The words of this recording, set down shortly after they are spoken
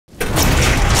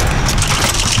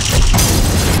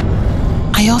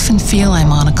I often feel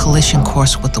I'm on a collision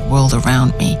course with the world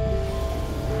around me.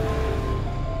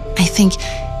 I think,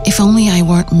 if only I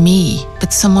weren't me,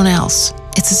 but someone else.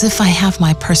 It's as if I have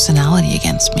my personality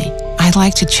against me. I'd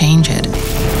like to change it.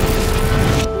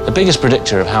 The biggest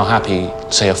predictor of how happy,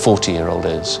 say, a 40-year-old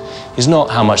is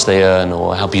not how much they earn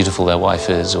or how beautiful their wife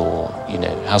is or,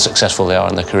 how successful they are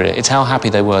in their career. It's how happy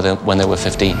they were when they were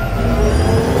 15.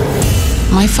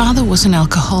 My father was an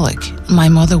alcoholic, and my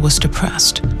mother was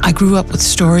depressed. I grew up with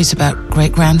stories about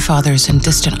great-grandfathers and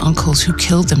distant uncles who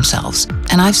killed themselves,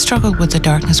 and I've struggled with the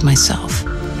darkness myself.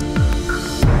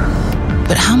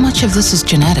 But how much of this is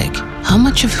genetic? How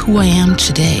much of who I am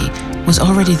today was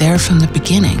already there from the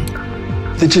beginning?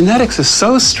 The genetics is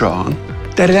so strong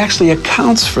that it actually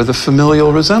accounts for the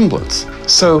familial resemblance.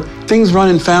 So things run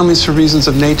in families for reasons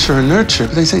of nature and nurture,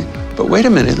 but they say, but wait a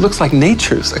minute, it looks like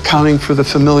nature's accounting for the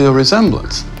familial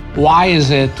resemblance. Why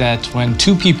is it that when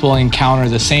two people encounter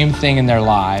the same thing in their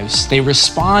lives, they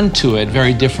respond to it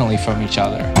very differently from each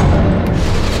other?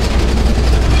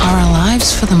 Are our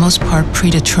lives, for the most part,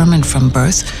 predetermined from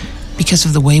birth because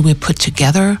of the way we're put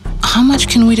together? How much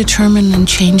can we determine and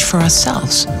change for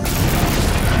ourselves?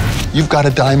 You've got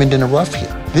a diamond in the rough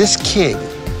here. This kid,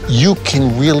 you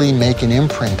can really make an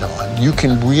imprint on. You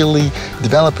can really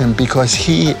develop him because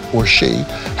he or she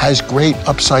has great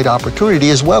upside opportunity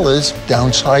as well as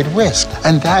downside risk.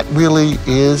 And that really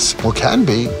is, or can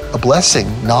be, a blessing,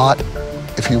 not,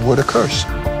 if you would, a curse.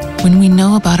 When we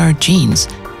know about our genes,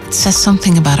 it says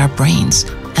something about our brains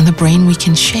and the brain we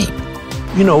can shape.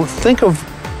 Think of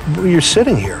where you're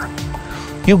sitting here.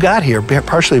 You got here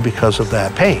partially because of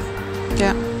that pain.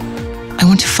 Yeah. I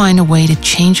want to find a way to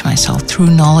change myself through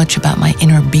knowledge about my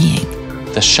inner being.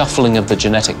 The shuffling of the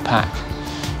genetic pack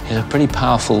is a pretty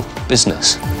powerful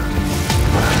business.